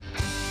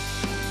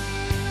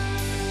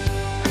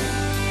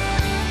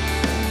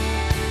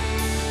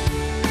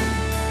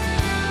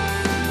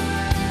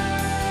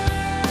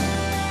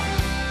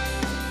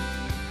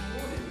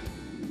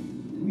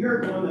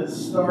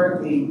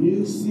start a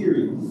new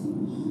series.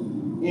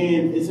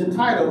 And it's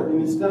entitled,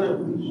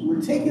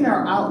 we're taking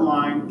our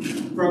outline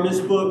from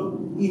this book,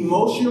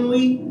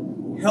 Emotionally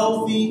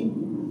Healthy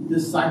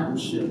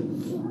Discipleship.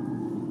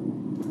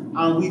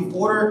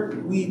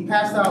 We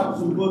passed out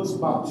some books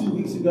about 2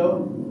 weeks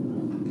ago,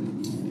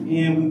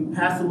 and we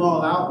passed them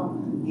all out.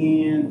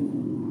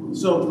 And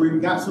so we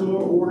got some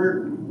more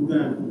ordered. We're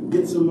going to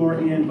get some more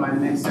in by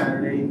next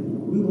Saturday.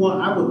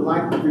 I would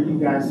like for you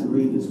guys to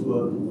read this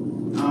book.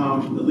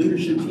 The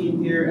leadership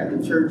team here at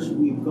the church,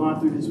 we've gone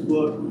through this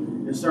book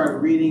and started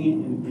reading it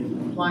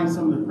and applying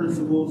some of the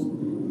principles.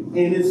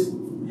 And it's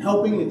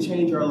helping to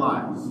change our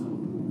lives.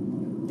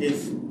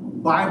 It's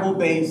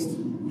Bible-based,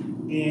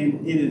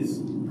 and it is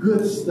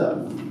good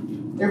stuff.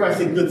 Everybody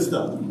say good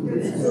stuff.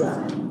 Good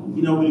stuff.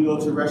 You know, when you go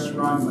to a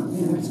restaurant, you're like,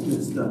 man, that's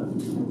good stuff.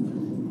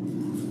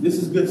 This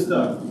is good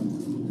stuff.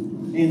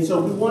 And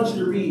so we want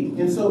you to read.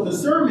 And so the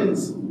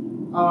sermons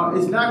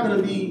is not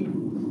going to be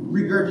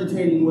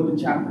regurgitating what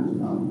the chapter is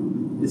about.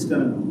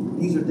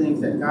 These are things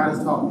that God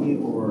has taught me,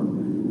 or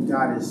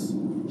God has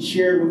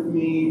shared with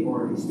me,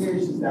 or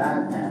experiences that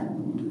I've had.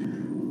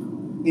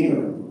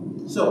 Anyway,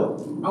 so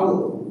I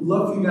would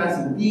love for you guys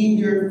to be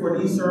here for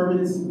these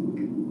sermons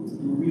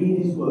and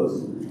read these books.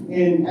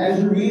 And as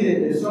you read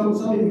it, some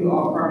of you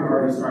all probably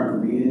already started to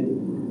read it.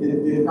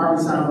 It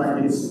probably sounds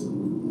like it's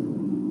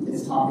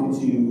talking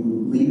to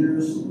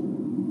leaders.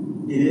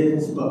 It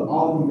is, but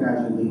all of you guys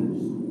are leaders.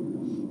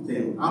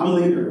 Say, I'm a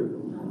leader.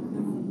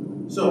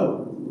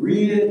 So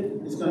read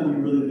it. It's going to be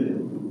really good.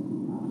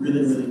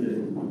 Really, really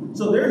good.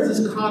 So there's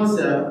this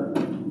concept,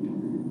 an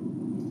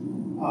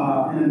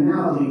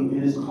analogy,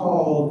 and it's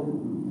called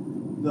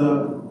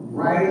the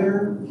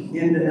rider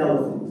and the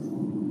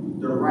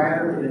elephant. The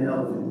rider and the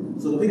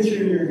elephant. So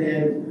picture in your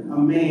head a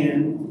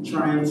man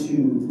trying to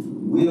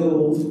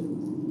wield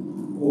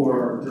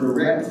or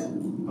direct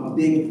a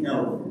big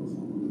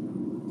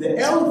elephant. The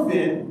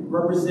elephant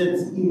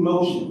represents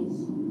emotions.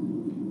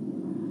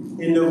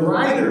 And the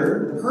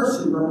rider, the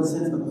person,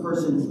 represents the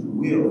person's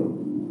will.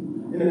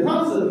 And the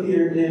concept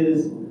here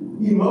is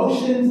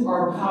emotions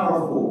are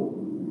powerful.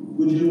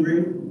 Would you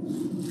agree?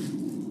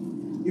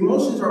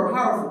 Emotions are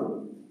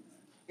powerful.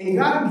 And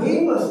God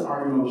gave us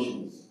our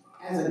emotions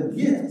as a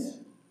gift.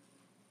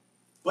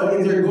 But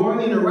if they're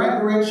going in the right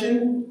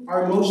direction,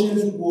 our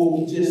emotions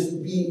will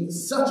just be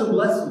such a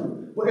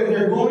blessing. But if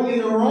they're going in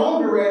the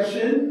wrong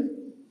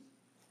direction,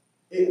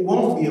 it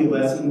won't be a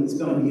blessing. It's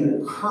going to be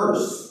a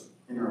curse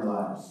in our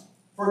lives.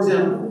 For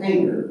example,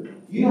 anger.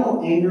 You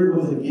know anger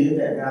was a gift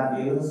that God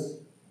gave us?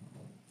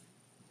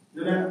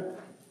 You know that?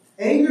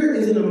 Anger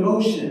is an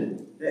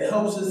emotion that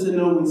helps us to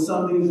know when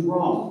something's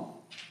wrong.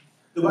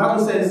 The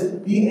Bible says,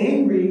 be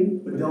angry,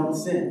 but don't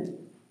sin.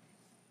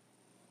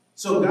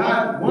 So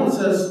God wants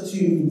us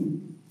to,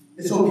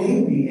 it's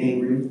okay to be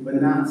angry, but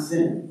not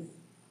sin.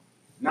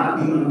 Not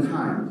be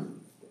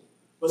unkind.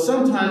 But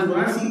sometimes when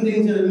I see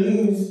things in the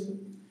news,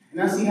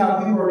 and I see how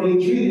people are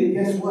being treated,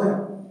 guess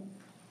what?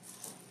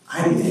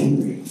 I get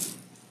angry.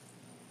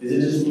 Is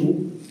it just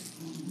me?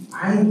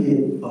 I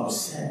get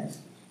upset.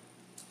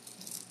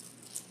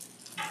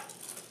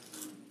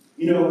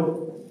 You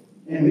know,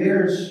 in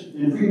marriage,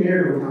 in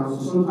premarital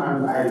counsel,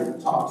 sometimes I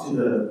talk to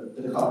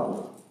the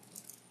couple.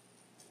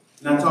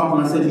 And I talk to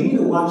them, I said, you need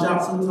to watch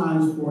out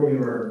sometimes for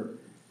your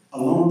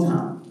alone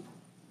time.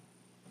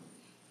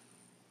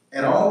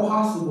 At all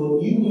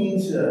possible, you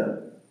need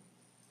to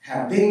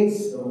have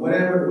dates or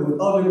whatever with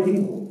other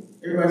people.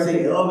 Everybody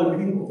say other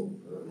people.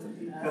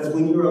 Because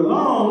when you're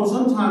alone,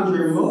 sometimes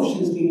your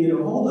emotions can get a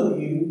hold of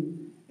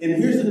you. And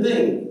here's the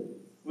thing.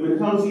 When it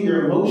comes to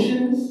your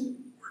emotions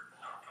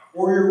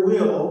or your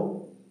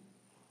will,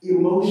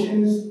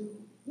 emotions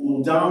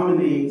will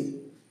dominate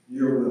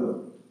your will.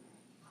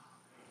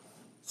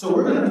 So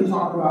we're going to be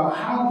talking about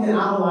how can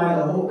I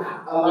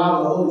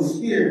allow the Holy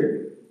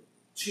Spirit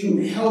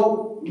to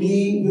help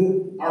me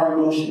with our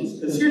emotions.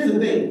 Because here's the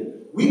thing.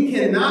 We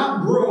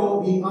cannot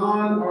grow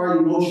beyond our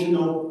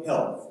emotional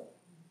health.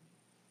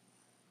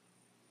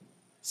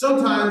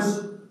 Sometimes,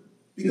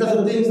 because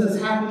of things that's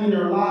happening in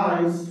our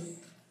lives,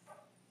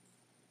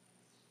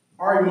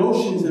 our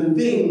emotions and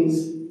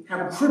things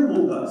have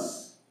crippled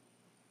us.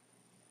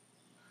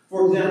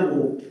 For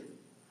example,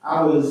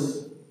 I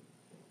was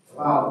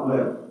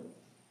about,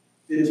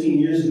 15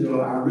 years ago,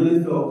 I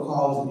really felt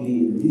called to be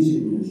in the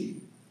music ministry.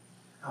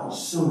 I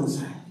was so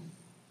excited.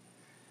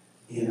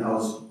 And I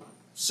was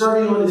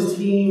serving on this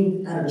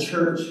team at a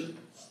church,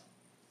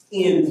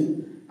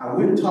 and I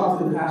went and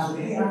talked to the pastor.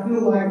 Hey, I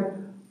feel like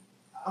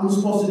I'm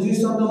supposed to do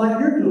something like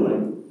you're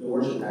doing, the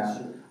worship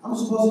pastor. I'm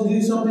supposed to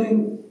do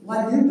something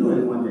like you're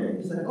doing one day.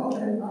 He's like,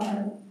 okay, all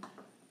right.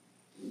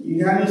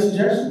 You got any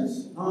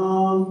suggestions?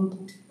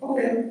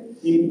 Okay.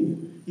 He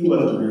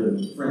wasn't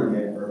really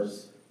friendly at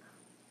first.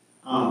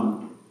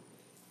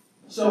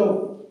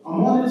 So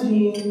I'm on the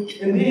team,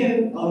 and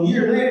then a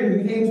year later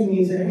he came to me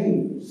and said,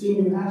 hey,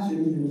 senior pastor,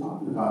 he's been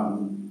talking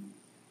about me.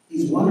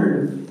 He's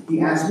wondering,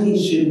 he asked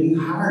me, should we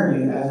hire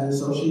you as an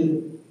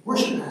associate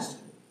worship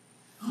pastor?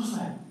 I was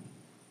like,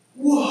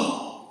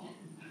 whoa,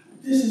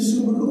 this is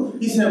super cool.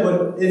 He said,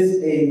 but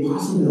it's a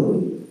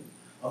possibility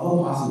of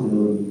a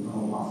possibility of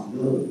a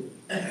possibility.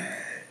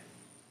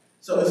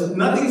 So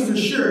nothing's for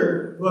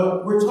sure,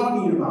 but we're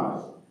talking about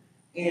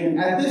it. And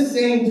at this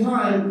same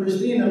time,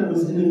 Christina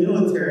was in the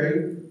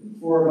military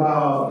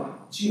for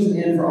she was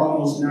in for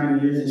almost 9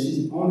 years, and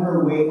she's on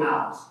her way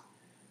out.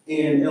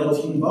 And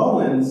LT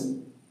Bowens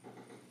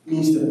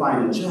needs to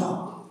find a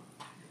job.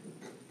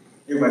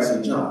 Everybody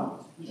say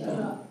job.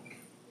 Yeah.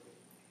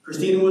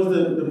 Christina was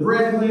the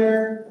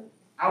breadwinner.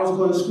 I was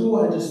going to school.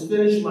 I just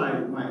finished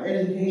my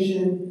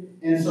education.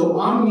 And so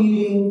I'm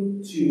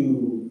needing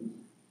to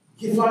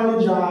find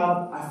a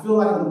job. I feel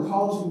like I'm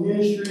called to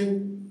ministry.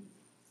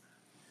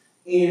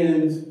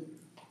 And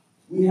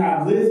we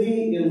have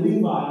Lizzie and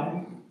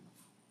Levi,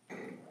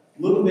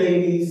 little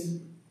babies.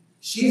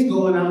 She's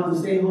going out to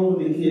stay home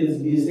with the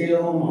kids, be a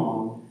stay-at-home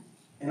mom.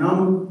 And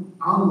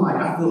I'm like,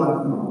 I feel like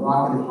I'm in a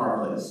rock and a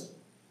hard place.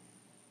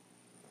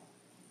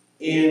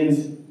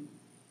 And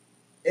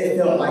it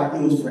felt like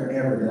it was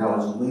forever that I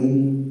was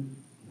waiting.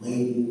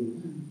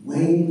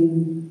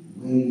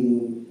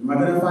 Am I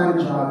going to find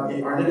a job?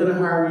 Are they going to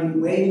hire me?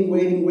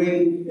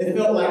 Waiting. It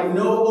felt like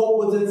no hope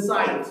was in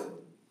sight.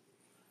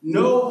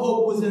 No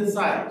hope was in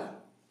sight.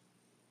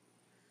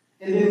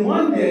 And then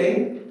one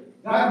day,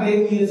 God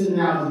gave me this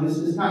analogy. This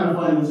is kind of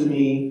funny to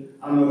me.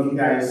 I don't know if you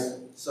guys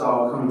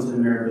saw Coming to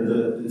America,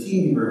 the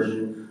TV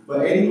version.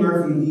 But Eddie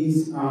Murphy,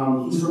 he's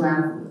from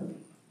Africa.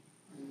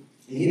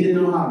 And he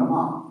didn't know how to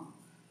mop.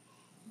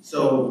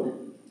 So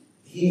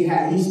he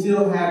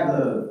still had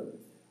the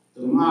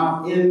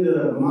mop in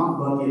the mop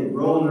bucket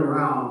rolling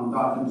around and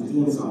thought he was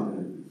doing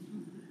something.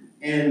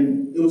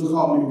 And it was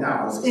called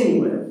McDowell's.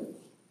 Anyway,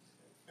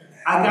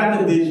 I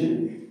got the vision.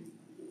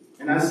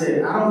 And I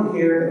said, I don't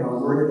care if I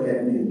work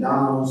at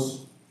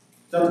McDonald's.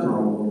 Nothing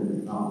wrong with working at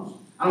McDonald's.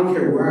 I don't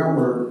care where I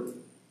work.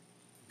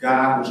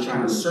 God was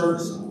trying to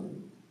surface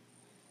something.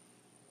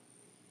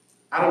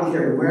 I don't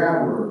care where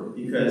I work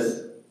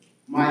because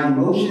my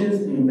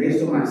emotions and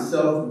based on my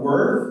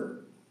self-worth,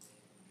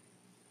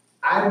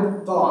 I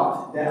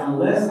thought that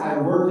unless I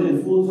worked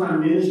in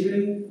full-time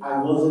ministry,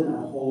 I wasn't a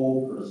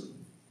whole person.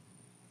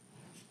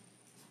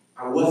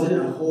 I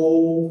wasn't a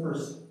whole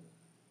person.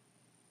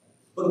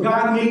 But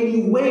God made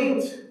me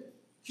wait.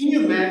 Can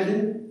you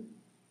imagine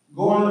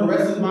going the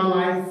rest of my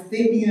life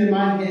thinking in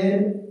my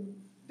head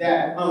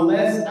that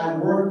unless I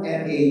work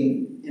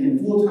in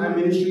full-time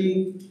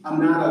ministry, I'm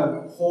not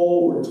a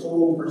whole or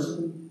total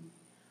person?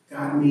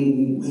 God made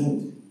me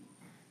wait.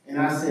 And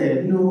I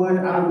said, you know what?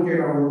 I don't care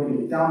if I work at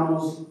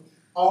McDonald's.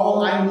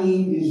 All I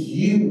need is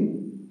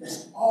you.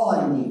 That's all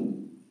I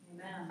need.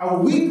 Amen. A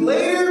week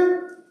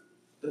later,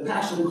 the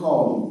pastor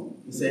called me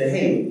and said,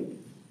 hey,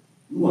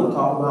 we want to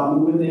talk about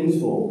moving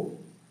things forward.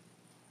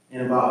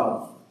 And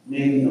about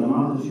maybe a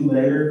month or two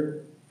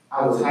later,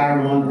 I was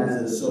hired on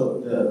as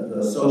the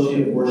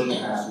associate worship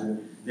pastor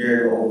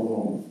there at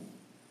Oklahoma.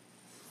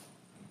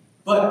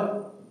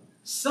 But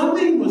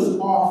something was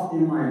off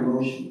in my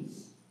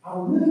emotions. I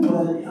really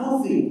wasn't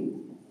healthy.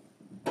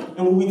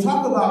 And when we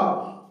talk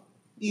about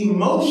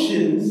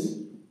emotions,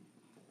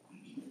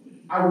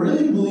 I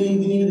really believe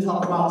we need to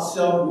talk about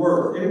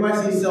self-worth.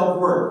 Everybody say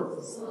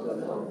self-worth.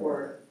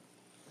 Self-worth.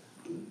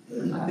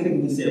 I think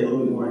we can say a little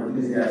bit more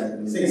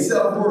enthusiastically. Say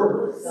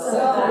self-worth.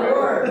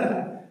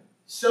 Self-worth.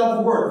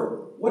 Self-worth.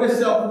 What is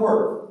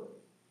self-worth?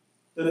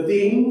 The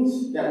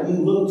things that we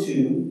look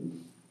to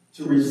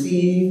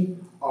receive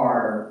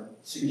our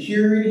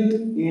security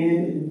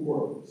and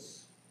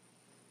importance.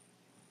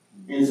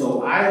 And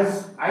so I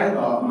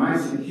thought my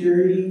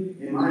security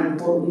and my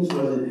importance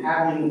was in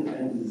having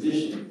a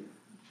position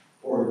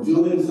or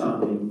doing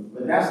something,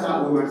 but that's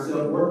not where my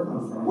self-worth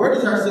comes from. Where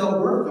does our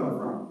self-worth come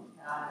from?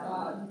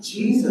 God.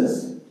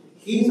 Jesus.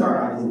 He's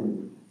our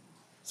identity.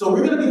 So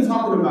we're going to be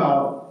talking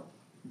about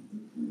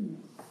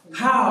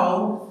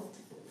how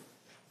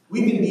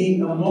we can be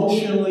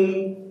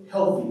emotionally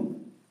healthy.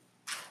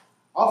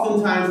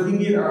 Oftentimes we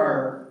get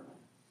our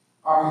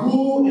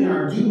who and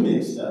our do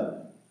mixed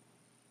up.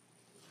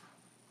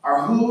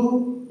 Our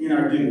who and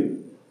our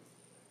do.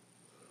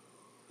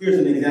 Here's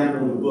an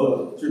example in the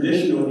book.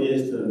 Traditional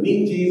is to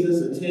meet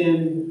Jesus,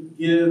 attend,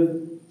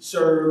 give,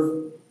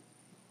 serve,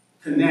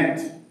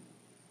 connect,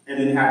 and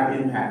then have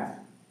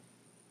impact.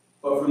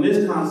 But from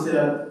this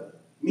concept,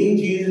 meet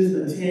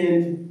Jesus,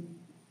 attend,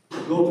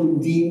 go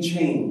through deep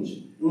change.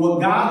 And what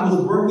God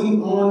was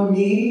working on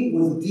me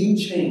was deep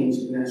change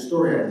in that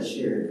story I just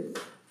shared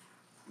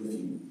with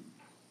you.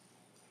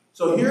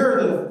 So here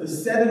are the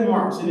 7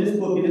 marks in this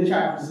book, in the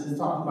chapters. It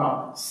talks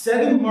about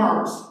 7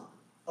 marks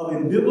of a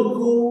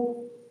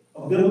biblical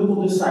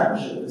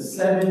discipleship. The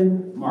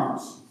 7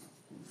 marks.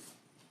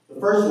 The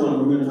first one,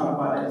 we're going to talk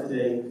about that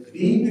today.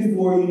 Be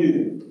before you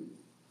do.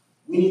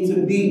 We need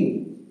to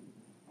be.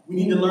 We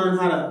need to learn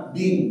how to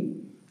be.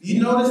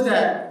 You notice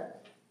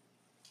that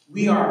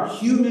we are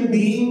human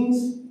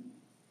beings,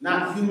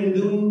 not human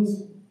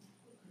doings.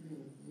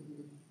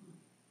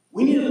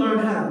 We need to learn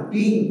how to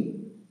be.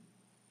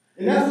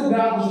 And that's what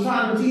God was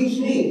trying to teach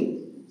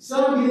me.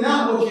 Some of you,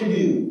 not what you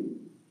do.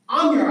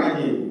 I'm your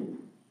identity.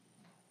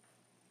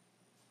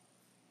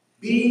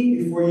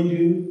 before you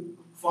do.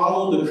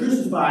 Follow the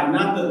crucified,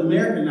 not the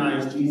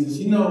Americanized Jesus.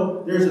 You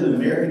know, there's an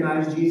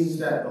Americanized Jesus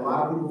that a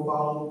lot of people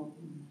follow.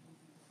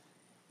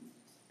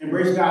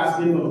 Embrace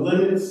God's gift of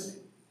limits.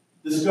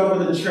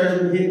 Discover the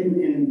treasure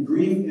hidden in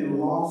grief and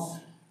loss.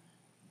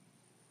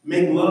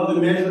 Make love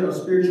the measure of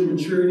spiritual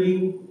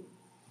maturity.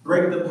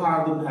 Break the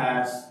power of the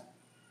past.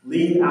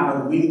 Lead out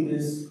of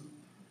weakness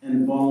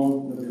and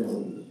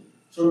vulnerability.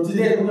 So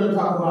today we're going to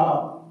talk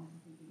about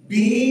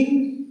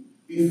being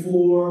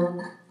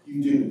before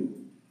you do.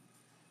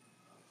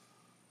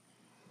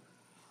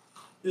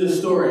 Here's a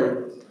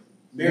story.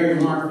 Mary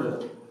and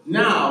Martha.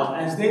 Now,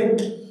 as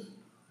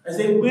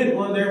they went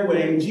on their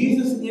way,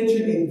 Jesus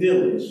entered a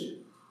village.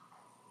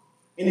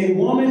 And a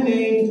woman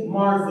named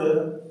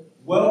Martha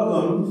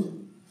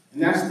welcomed,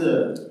 and that's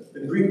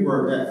the Greek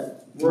word,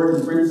 that word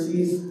in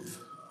parentheses,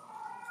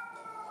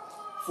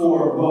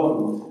 for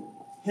welcomed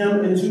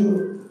him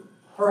into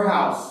her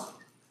house.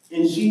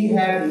 And she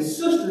had a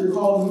sister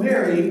called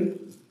Mary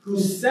who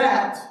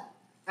sat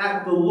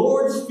at the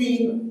Lord's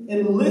feet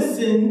and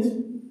listened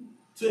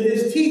to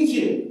his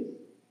teaching.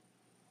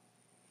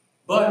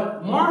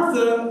 But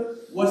Martha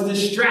was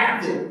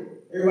distracted.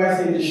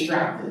 Everybody say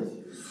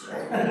distracted.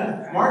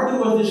 Martha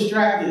was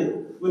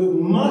distracted with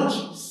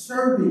much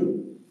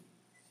serving.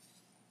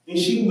 And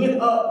she went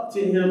up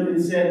to him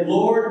and said,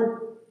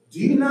 Lord, do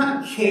you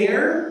not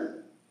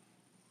care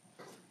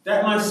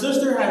that my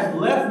sister has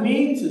left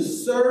me to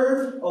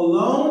serve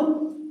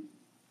alone?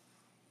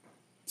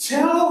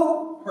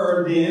 Tell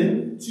her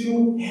then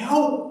to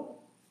help.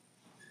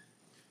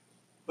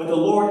 But the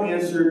Lord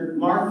answered,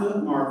 Martha,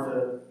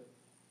 Martha,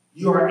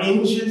 you are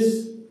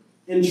anxious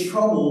and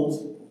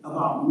troubled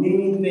about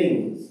many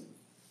things.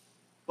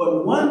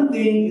 But one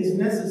thing is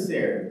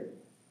necessary.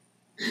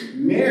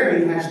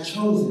 Mary has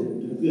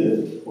chosen the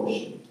good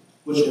portion,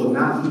 which will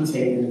not be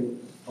taken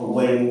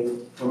away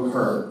from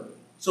her.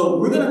 So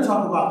we're going to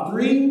talk about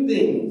three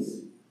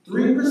things,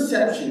 three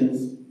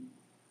perceptions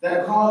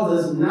that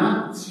cause us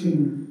not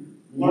to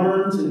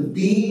learn to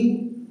be,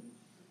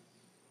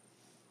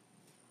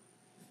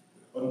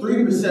 or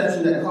three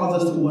perceptions that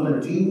cause us to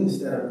want to do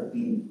instead of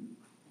be.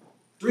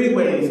 Three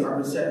ways our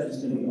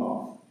perceptions can be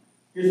off.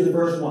 Here's the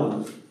first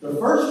one. The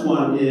first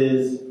one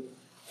is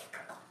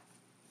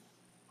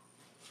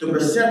the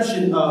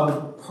perception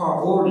of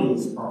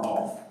priorities are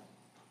off.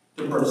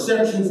 The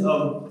perceptions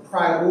of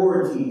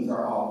priorities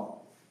are off.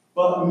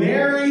 But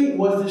Mary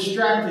was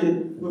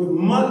distracted with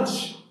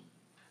much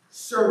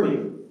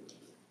serving.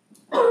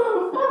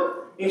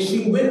 And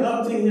she went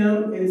up to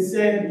him and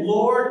said,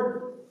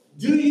 Lord,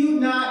 do you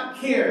not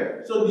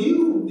care? So do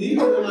you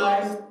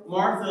realize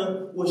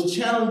Martha was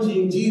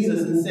challenging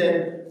Jesus and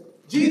said,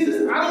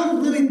 Jesus, I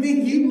don't really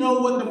think you know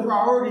what the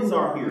priorities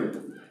are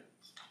here.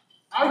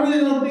 I really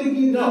don't think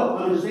you know.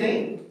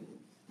 Understand?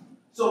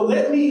 So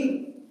let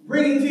me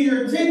bring it to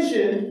your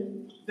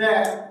attention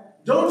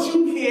that don't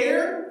you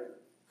care?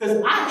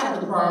 Because I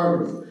have the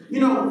priorities. You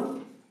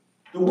know,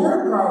 the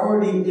word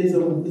priority is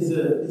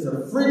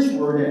a French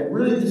word that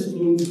really just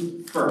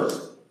means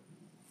first.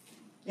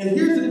 And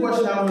here's the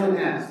question I want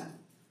to ask.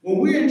 When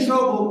we're in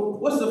trouble,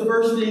 what's the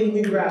first thing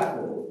we grab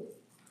for?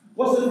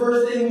 What's the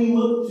first thing we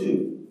look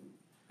to?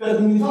 Because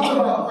when we talk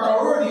about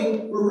priority,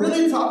 we're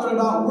really talking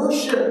about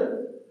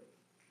worship.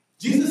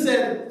 Jesus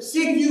said,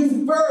 seek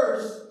you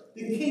first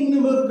the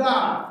kingdom of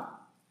God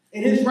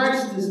and his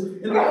righteousness,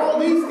 and all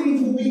these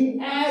things will be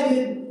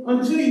added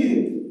unto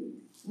you.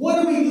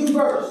 What do we do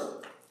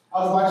first?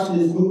 I was watching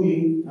this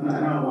movie, and I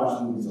don't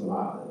watch movies a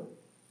lot, but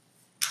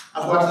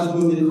I was watching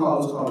this movie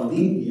called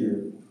Leap Year.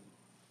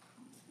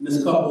 And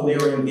this couple, they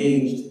were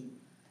engaged.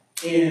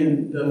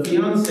 And the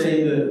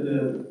fiance,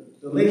 the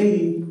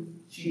lady,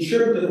 she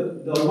tripped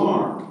the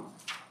alarm.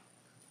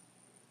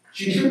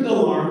 She tripped the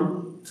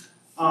alarm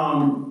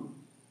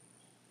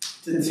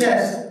to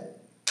test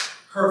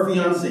her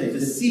fiance, to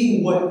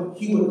see what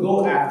he would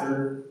go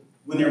after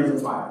when there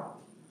was a fire.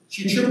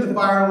 She tripped the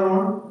fire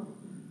alarm,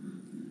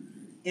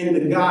 and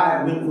the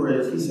guy went for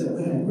it. He said,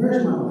 man,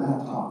 where's my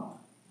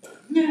laptop?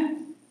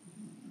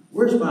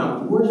 Where's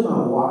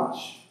my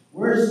watch?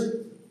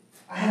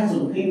 I have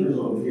some papers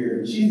over here.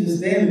 And she's just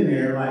standing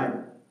there like,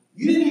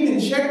 you didn't even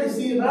check to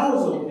see if I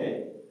was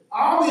okay.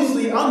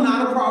 Obviously, I'm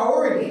not a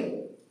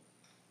priority.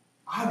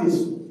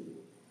 Obviously.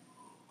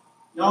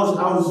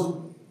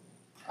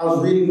 I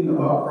was reading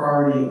about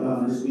priority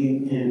this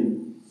week,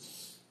 and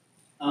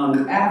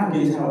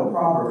Africans have a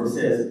proverb that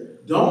says,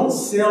 don't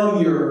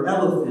sell your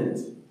elephant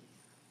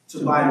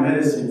to buy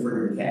medicine for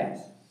your cat.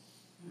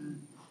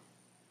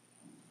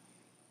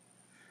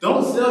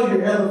 Don't sell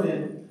your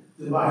elephant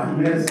to buy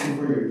medicine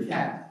for your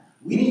cat.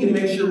 We need to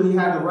make sure we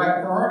have the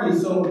right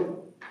priorities.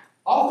 So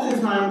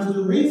oftentimes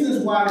the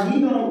reasons why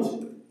we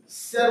don't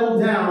settle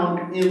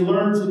down and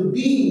learn to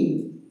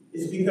be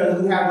is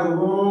because we have the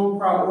wrong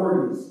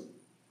priorities.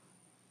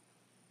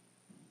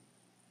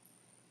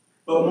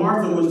 But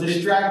Martha was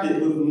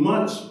distracted with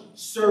much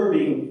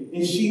serving,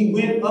 and she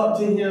went up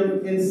to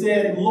him and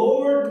said,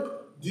 Lord,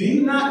 do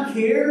you not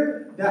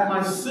care that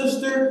my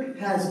sister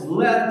has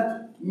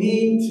left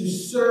me to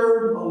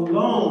serve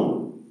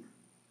alone?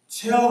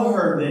 Tell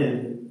her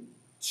then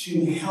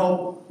to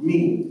help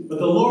me. But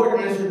the Lord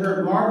answered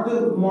her,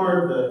 Martha,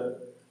 Martha,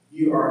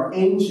 you are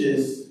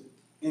anxious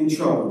and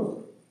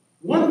troubled.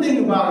 One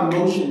thing about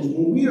emotions,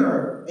 when we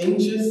are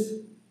anxious,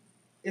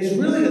 it's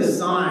really a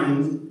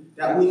sign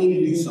that we need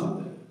to do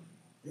something.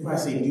 If I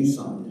say do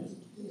something.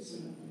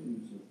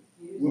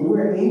 When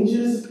we're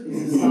anxious,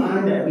 it's a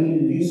sign that we need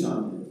to do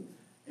something.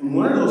 And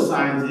one of those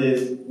signs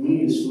is we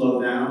need to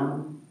slow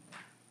down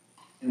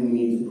and we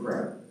need to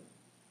pray.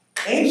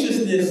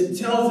 Anxiousness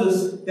tells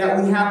us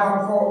that we have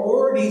our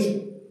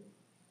priorities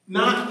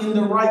not in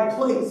the right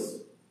place.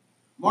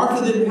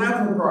 Martha didn't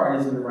have her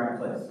priorities in the right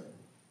place.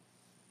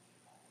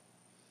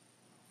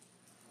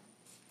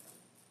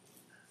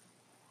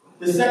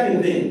 The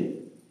second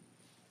thing,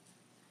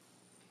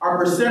 our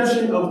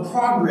perception of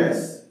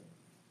progress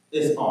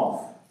is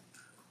off.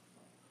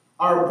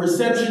 Our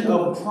perception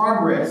of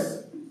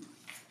progress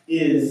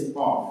is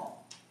off.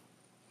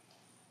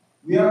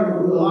 A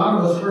lot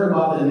of us heard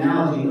about the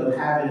analogy of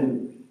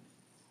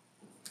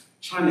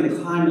trying to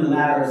climb the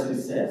ladder of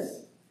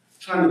success,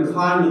 trying to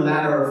climb the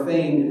ladder of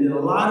fame, and then a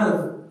lot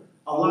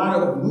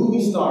of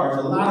movie stars,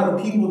 a lot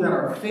of people that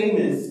are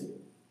famous,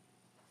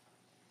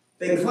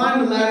 they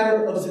climb the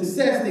ladder of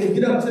success, they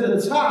get up to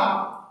the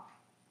top,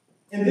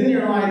 and then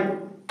you're like,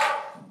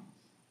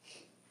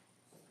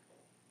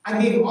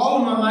 I gave all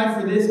of my life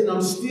for this, and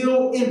I'm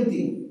still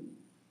empty.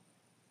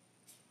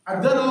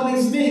 I've done all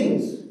these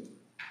things,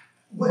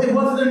 but it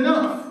wasn't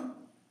enough.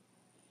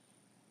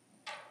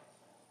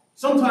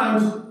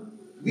 Sometimes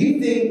we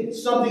think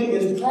something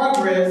is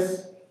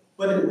progress,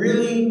 but it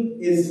really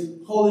is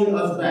holding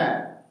us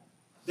back.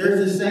 There's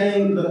this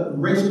saying, the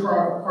race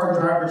car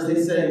drivers,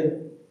 they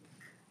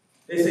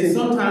say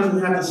sometimes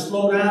we have to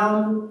slow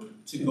down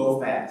to go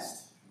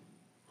fast.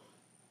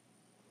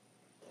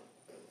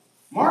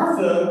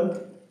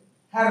 Martha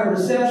had a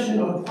perception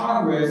of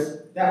progress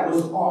that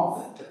was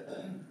off.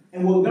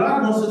 And what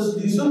God wants us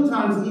to do,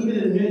 sometimes even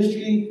in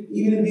ministry,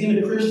 even in being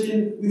a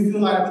Christian, we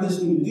feel like we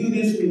just need to do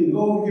this, we need to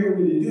go over here,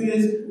 we need to do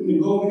this, we need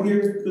to go over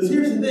here. Because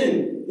here's the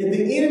thing, if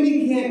the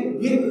enemy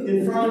can't get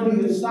in front of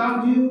you and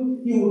stop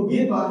you, he will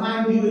get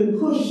behind you and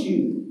push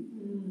you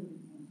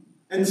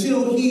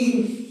until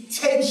he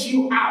takes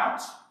you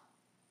out.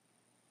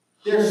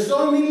 There's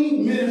so many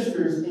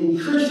ministers and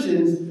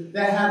Christians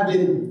that have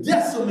been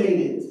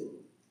decimated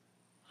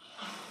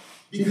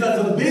because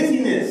of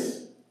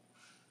busyness,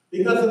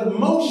 because of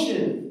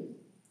emotion.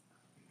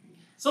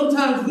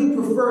 Sometimes we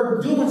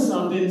prefer doing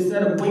something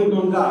instead of waiting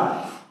on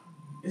God.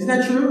 Isn't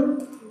that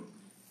true?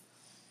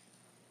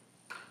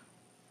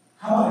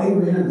 How about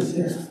Abraham and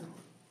Sarah?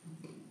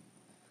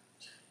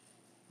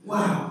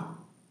 Wow.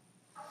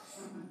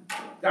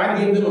 God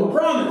gave them a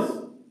promise.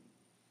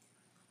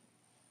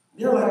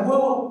 They're like,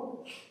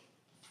 well,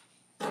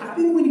 I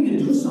think we need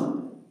to do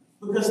something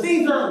because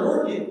things aren't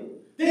working.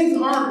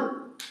 Things aren't,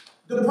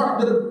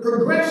 the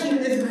progression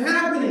isn't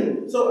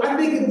happening. So I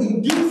think if we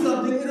do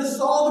something, it'll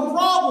solve the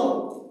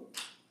problem.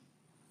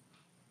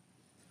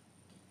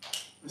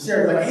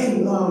 Sarah's like,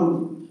 hey,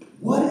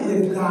 what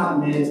if God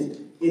meant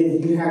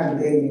if you had a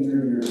baby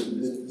through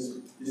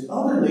this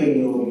other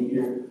lady over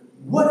here?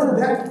 What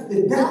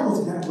if that was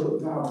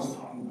what God was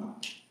talking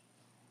about?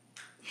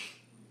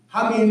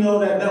 How do you know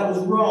that was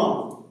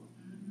wrong?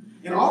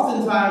 And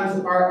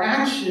oftentimes our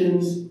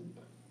actions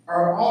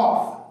are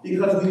off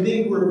because we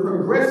think we're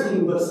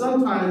progressing, but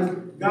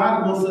sometimes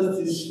God wants us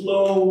to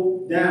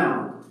slow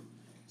down.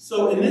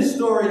 So in this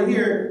story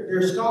here, there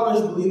are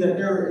scholars believe that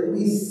there are at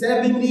least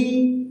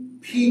 70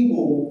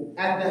 people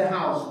at the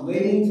house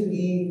waiting to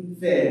be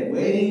fed,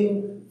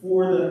 waiting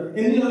for and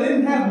they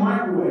didn't have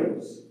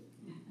microwaves.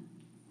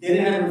 They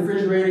didn't have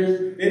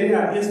refrigerators. They didn't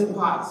have Instant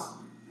Pots.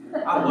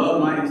 I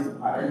love my Instant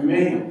Pot.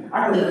 Man,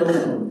 I could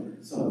throw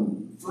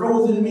some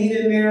frozen meat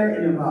in there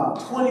in about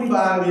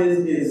 25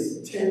 minutes.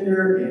 It's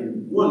tender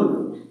and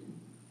wonderful.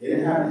 They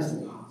didn't have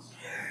Instant Pots.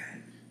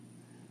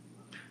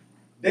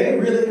 They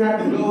really had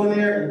to go in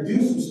there and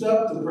do some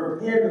stuff to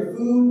prepare the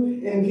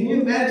food. And can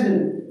you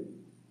imagine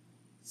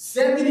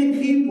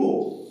 70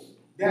 people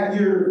that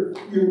you're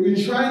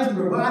trying to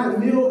provide a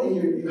meal, and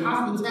your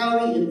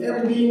hospitality and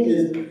everything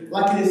is,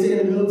 like they say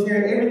in the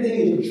military,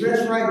 everything is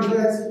dressed right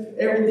dressed,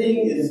 everything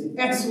is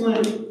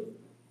excellent.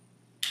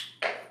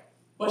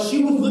 But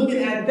she was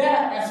looking at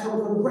that as her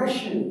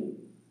progression.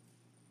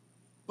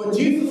 But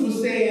Jesus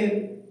was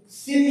saying,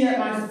 sitting at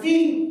my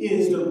feet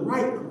is the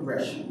right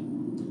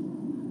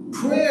progression.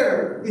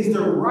 Prayer is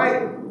the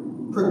right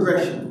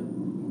progression.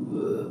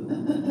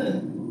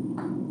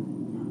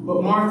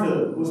 But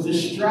Martha was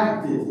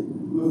distracted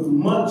with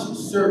much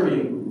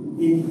serving,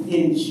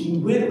 and she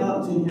went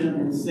up to him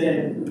and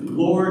said,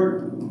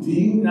 Lord, do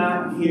you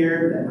not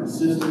care that my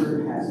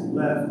sister has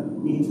left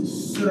me to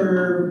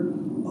serve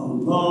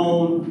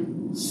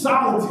alone,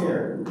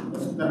 solitary?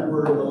 That's that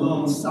word,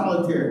 alone,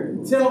 solitary.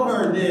 Tell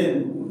her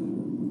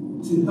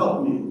then to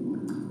help me.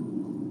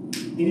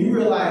 And you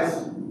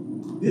realize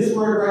this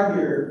word right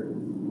here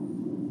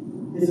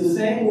is the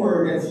same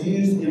word that's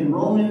used in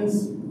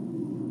Romans,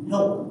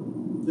 help.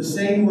 The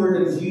same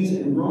word that is used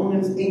in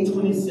Romans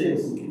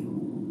 8:26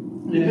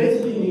 And it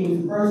basically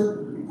means, the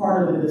first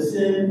part of the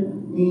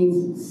sin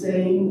means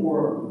saying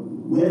or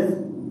with,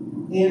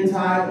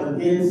 anti,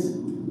 against,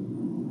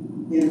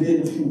 and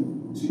then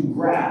to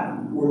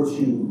grab or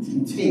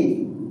to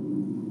take.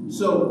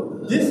 So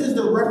this is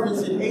the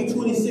reference in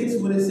 8:26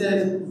 when it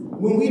says,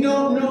 when we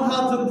don't know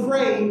how to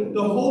pray,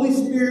 the Holy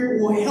Spirit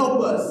will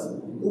help us.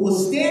 It will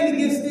stand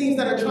against things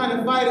that are trying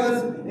to fight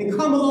us and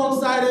come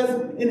alongside us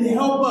and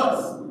help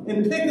us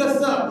and pick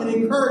us up and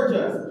encourage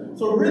us.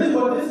 So really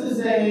what this is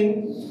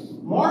saying,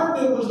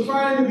 Martha was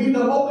trying to be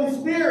the Holy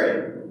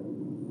Spirit.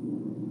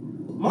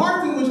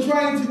 Martha was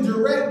trying to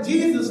direct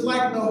Jesus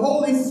like the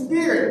Holy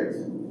Spirit.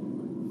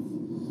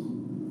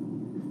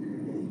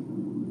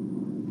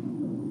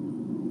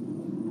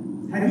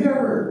 Have you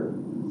ever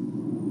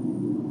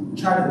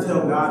tried to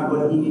tell God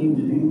what he needed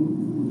to do?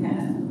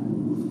 Yeah.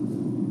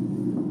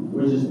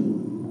 Or just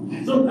me?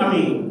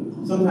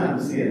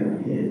 Sometimes we say it in our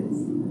heads.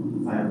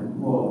 Like,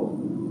 well,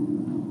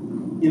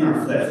 in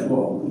our flesh,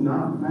 well,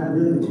 I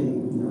really think,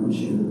 we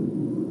should.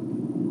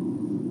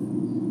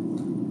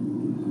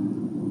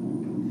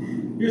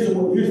 Here's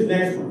the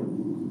next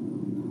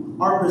one.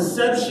 Our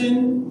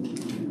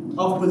perception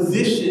of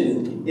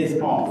position is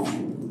off.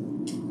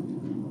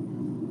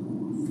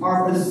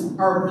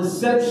 Our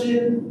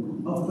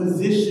perception of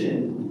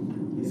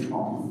position is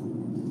off.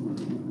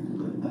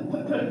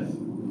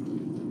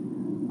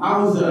 I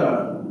was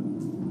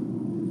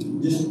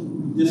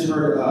just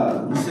heard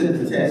you sent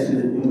the text and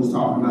it was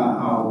talking about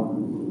how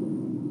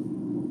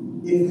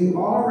if we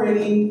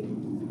already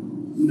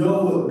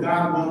know what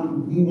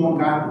we want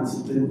God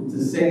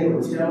to say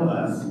or tell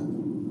us,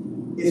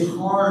 it's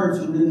hard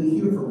to really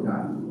hear from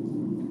God.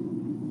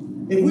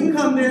 If we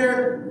come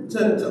there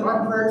to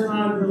our prayer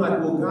time, we're like,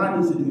 well, God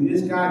needs to do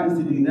this, God needs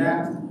to do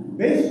that.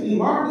 Basically,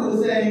 Martha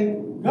was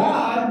saying,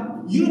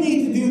 God, you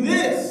need to do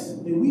this.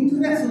 And we do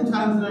that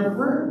sometimes in our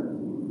prayer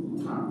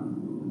time.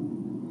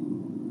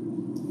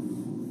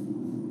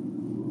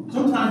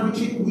 Sometimes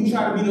we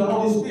try to be the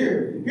Holy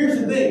Spirit. Here's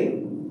the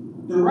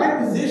thing. The right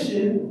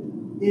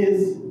position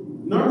is,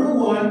 number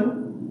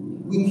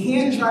one, we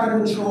can't try to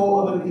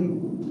control other people.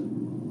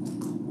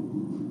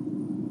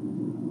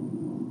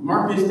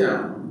 Mark this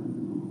down.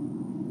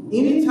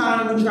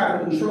 Anytime we try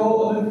to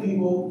control other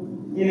people,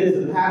 it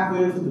is the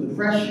pathway to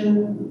depression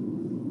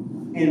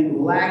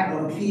and lack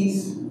of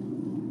peace.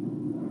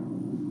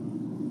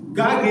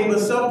 God gave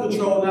us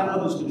self-control, not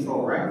others'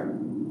 control, right?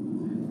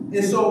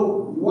 And so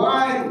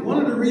one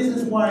of the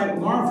reasons why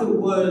Martha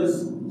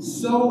was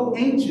so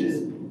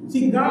anxious,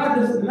 see, God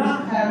does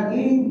not have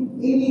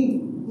anything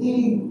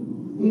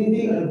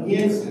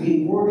against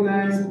being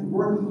organized,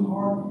 working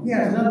hard. He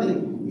has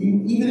nothing.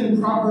 Even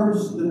in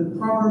Proverbs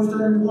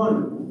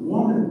 31,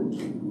 woman,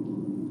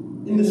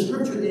 in the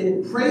scripture,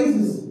 it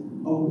praises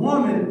a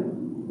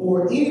woman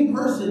or any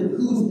person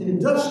who's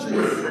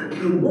industrious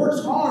and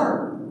works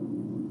hard.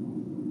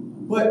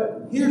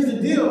 But here's the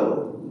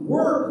deal.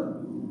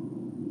 Work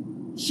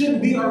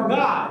shouldn't be our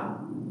God.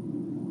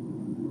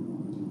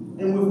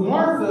 And with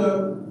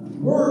Martha,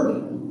 work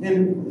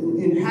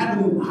and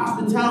having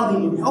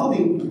hospitality and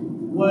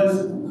helping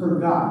was her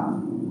God.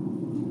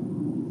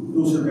 It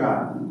was her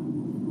God.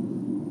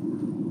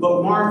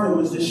 But Martha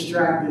was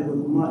distracted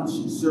with much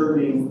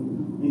serving,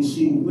 and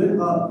she went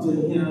up to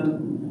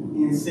him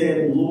and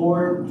said,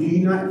 Lord, do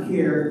you not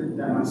care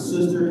that my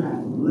sister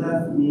has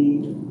left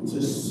me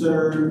to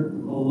serve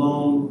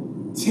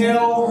alone?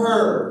 Tell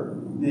her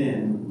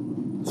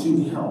then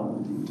to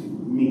help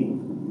me.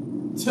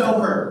 Tell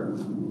her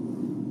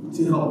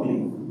to help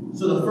me.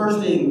 So the first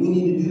thing we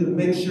need to do to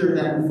make sure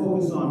that we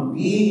focus on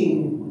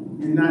being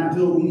and not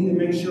doing, we need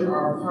to make sure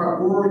our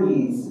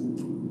priorities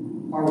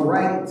are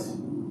right.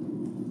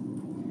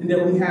 And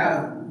that we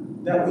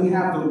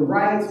have the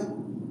right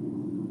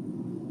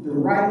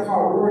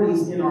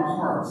priorities in our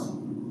hearts.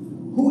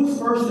 Who is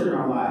first in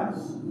our lives?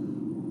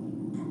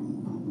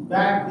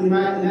 Back in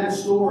that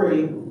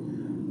story,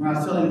 when I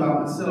was telling you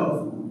about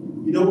myself,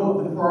 you know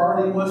what the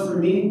priority was for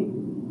me?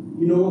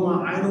 You know what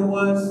my idol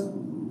was?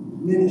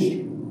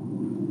 Ministry.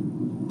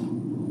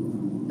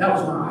 That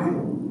was my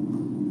idol.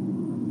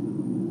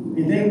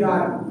 And thank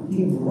God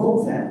he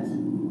broke that.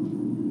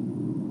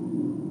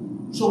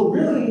 So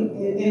really,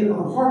 in a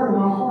part of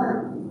my heart,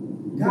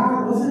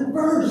 God wasn't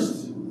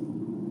first.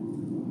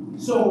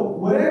 So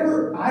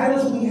whatever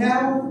idols we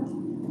have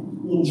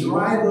will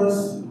drive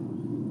us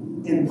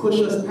and push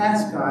us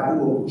past God. It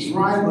will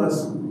drive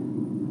us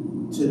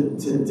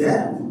to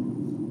death.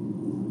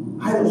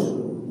 Idols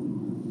will.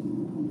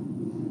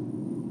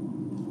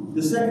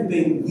 The second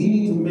thing, we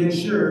need to make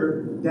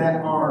sure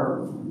that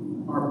our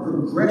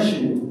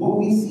progression, what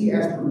we see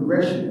as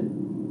progression,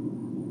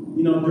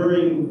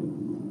 during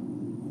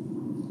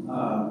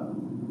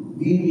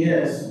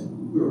VBS,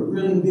 we were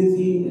really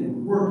busy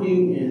and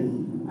working,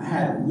 and I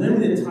had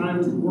limited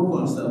time to work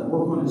on stuff,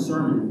 work on the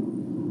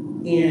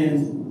sermon. And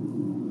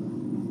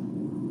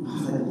I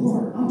was like,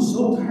 Lord, I'm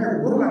so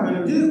tired. What am I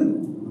going to do?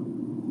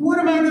 What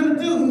am I going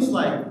to do? He's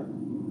like,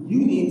 you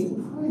need to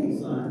pray,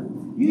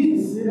 son. You need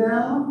to sit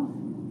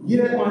down, get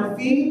at my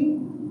feet,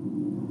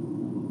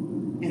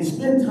 and and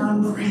spend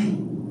time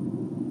praying.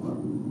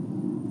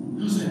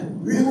 I was like,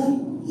 really?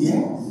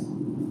 Yes.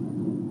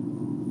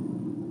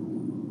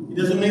 It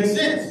doesn't make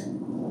sense.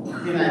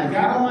 And I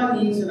got on my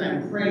knees and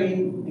I prayed,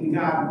 and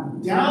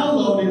God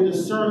downloaded the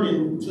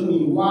sermon to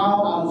me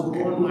while I was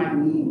on my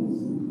knees.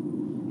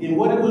 And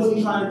what was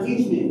he trying to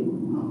teach me?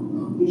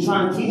 He was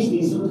trying to teach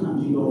me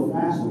sometimes you go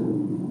faster.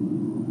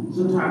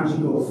 Sometimes you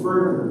go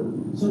further.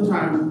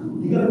 Sometimes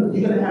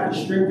you're gonna have the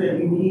strength that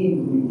you need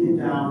when you get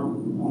down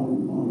on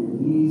your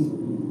knees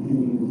and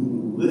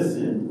you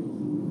listen.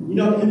 You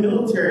know, in the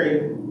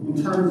military, in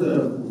terms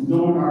of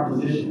knowing our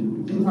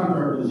position, sometimes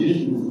our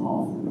position is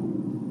off.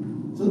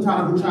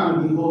 Sometimes we're trying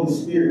to be Holy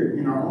Spirit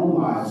in our own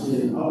lives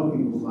and in other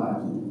people's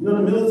lives. You know,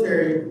 in the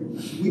military,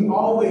 we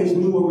always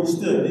knew where we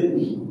stood, didn't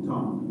we,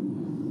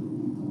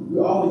 Tom? We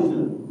always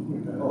knew.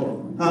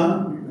 Oh,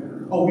 huh?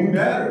 Oh, you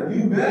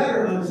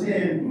better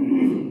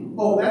understand.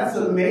 Oh, that's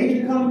a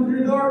major coming through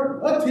the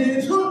door?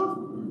 Attention!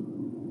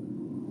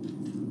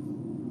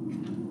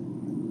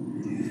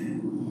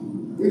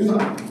 It's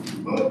like,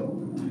 oh.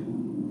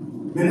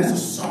 Man, that's a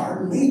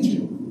sergeant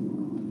major.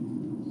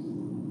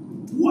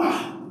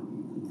 Wow.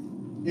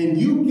 And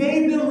you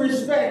gave them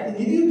respect, and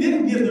if you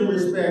didn't give them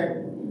respect,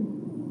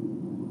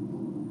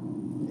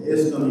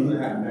 you're going to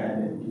have a bad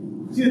day.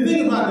 See, the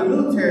thing about the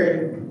military,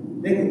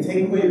 they can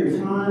take away your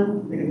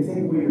time, they can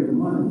take away your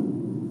money.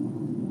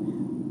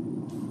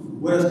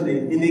 What else can they?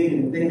 And they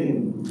can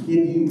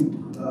give you,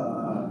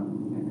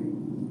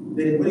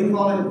 what do you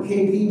call it?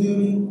 KP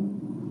duty.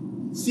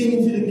 Send you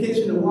to the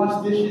kitchen to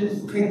wash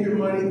dishes, take your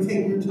money,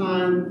 take your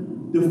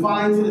time,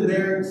 define to the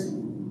barracks.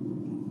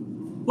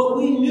 But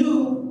we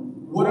knew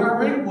what our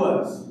rank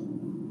was.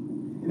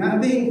 And I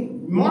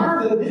think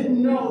Martha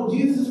didn't know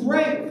Jesus'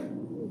 rank.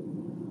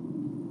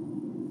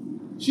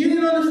 She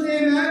didn't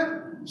understand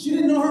that. She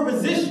didn't know her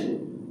position.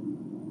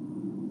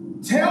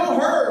 Tell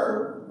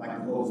her, like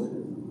the Lord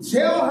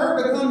said, tell her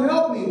to come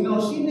help me.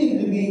 No, she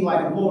needed to be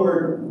like,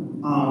 Lord,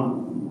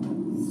 I'm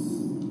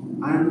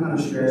kind of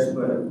stressed,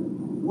 but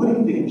what do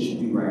you think we should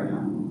do right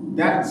now?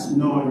 That's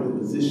knowing the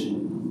position.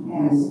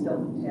 Ask,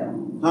 don't tell.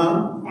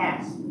 Huh?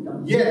 Ask, don't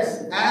tell. Yes,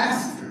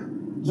 ask,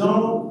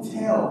 don't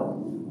tell.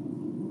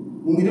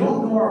 When we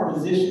don't know our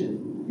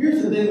position,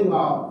 here's the thing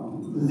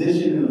about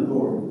position and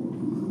authority.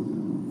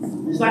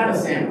 It's like a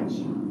sandwich.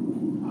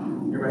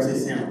 Everybody say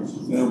sandwich.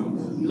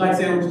 Sandwich. You like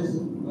sandwiches?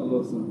 I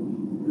love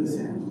sandwiches. Good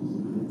sandwiches.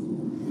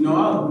 You know,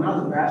 when I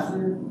was a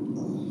bachelor,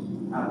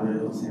 I really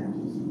loved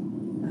sandwiches.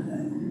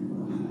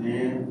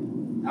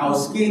 Man, I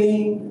was skinny.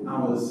 I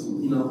was,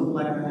 looked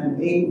like I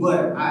hadn't ate,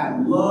 but I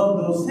love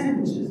those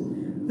sandwiches.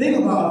 The thing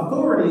about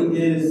authority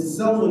is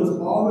someone's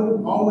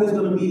always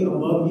going to be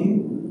above you,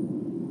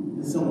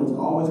 and someone's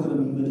always going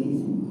to be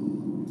beneath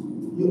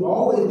you. You're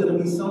always going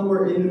to be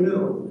somewhere in the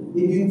middle.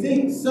 If you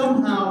think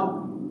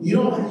somehow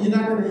you're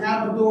not going to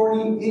have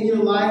authority in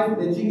your life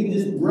that you can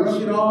just brush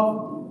it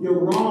off, you're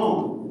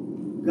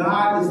wrong.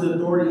 God is the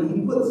authority.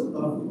 He puts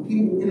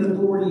people in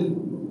authority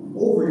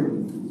over you.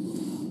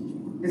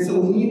 And so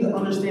we need to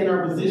understand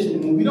our position.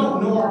 When we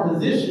don't know our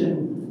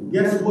position,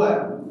 guess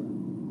what?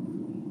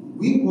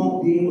 We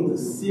won't be able to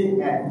sit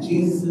at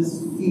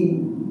Jesus'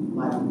 feet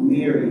like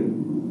Mary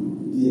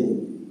did.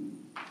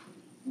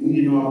 We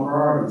need to know our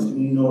priorities. We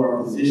need to know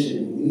our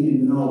position. We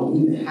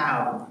need to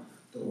have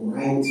the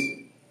right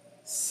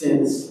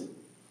sense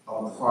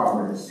of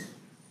progress.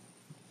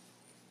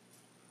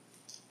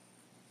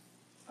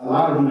 A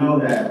lot of you know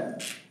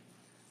that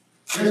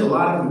there's a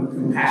lot of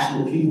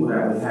compassionate people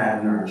that we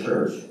have in our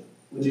church.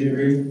 Would you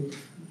agree?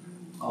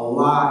 A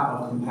lot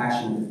of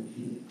compassionate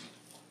people.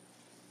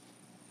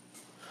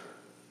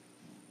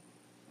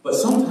 But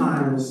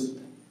sometimes,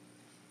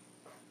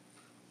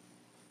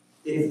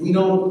 if we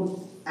don't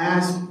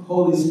ask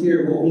Holy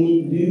Spirit what we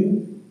need to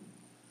do,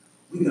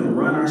 we can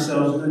run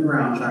ourselves to the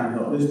ground trying to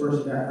help this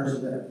person, that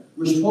person, that.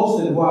 We're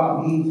supposed to go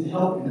out and be to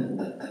help people.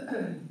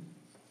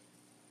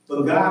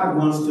 But God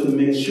wants to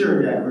make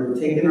sure that we're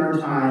taking our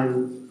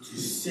time to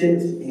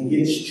sit and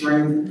get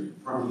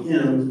strength from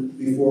Him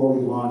before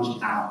we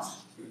launch out.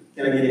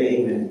 Can I get an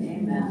amen?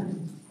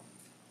 Amen.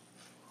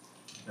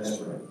 Let's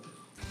pray.